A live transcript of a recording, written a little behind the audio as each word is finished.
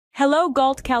Hello,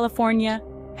 Galt, California.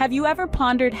 Have you ever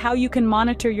pondered how you can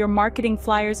monitor your marketing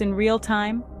flyers in real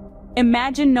time?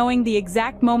 Imagine knowing the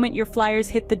exact moment your flyers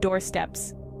hit the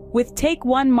doorsteps. With Take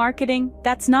One Marketing,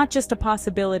 that's not just a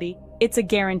possibility, it's a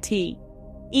guarantee.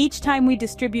 Each time we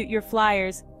distribute your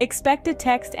flyers, expect a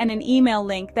text and an email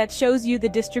link that shows you the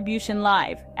distribution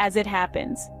live, as it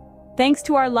happens. Thanks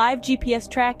to our live GPS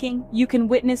tracking, you can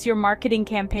witness your marketing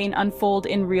campaign unfold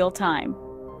in real time.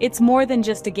 It's more than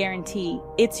just a guarantee,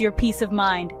 it's your peace of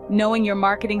mind, knowing your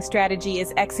marketing strategy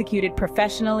is executed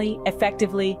professionally,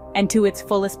 effectively, and to its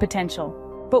fullest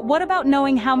potential. But what about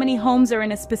knowing how many homes are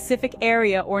in a specific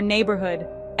area or neighborhood?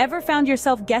 Ever found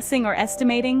yourself guessing or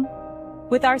estimating?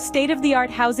 With our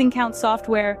state-of-the-art housing count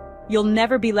software, you'll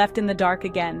never be left in the dark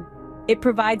again. It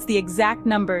provides the exact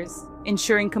numbers,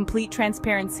 ensuring complete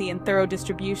transparency and thorough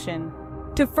distribution.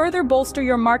 To further bolster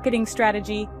your marketing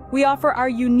strategy, we offer our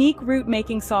unique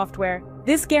route-making software.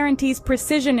 This guarantees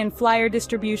precision in flyer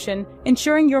distribution,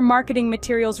 ensuring your marketing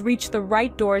materials reach the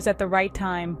right doors at the right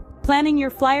time. Planning your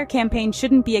flyer campaign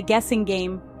shouldn't be a guessing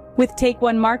game. With Take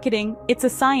One Marketing, it's a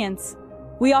science.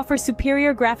 We offer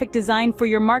superior graphic design for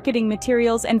your marketing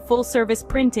materials and full-service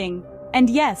printing. And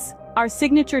yes, our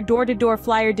signature door-to-door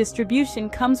flyer distribution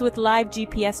comes with live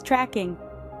GPS tracking.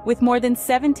 With more than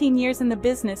 17 years in the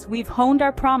business, we've honed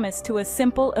our promise to a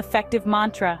simple, effective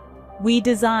mantra. We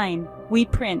design, we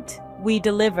print, we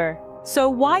deliver. So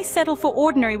why settle for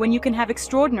ordinary when you can have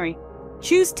extraordinary?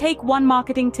 Choose Take One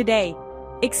Marketing today.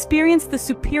 Experience the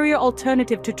superior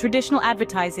alternative to traditional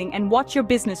advertising and watch your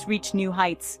business reach new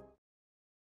heights.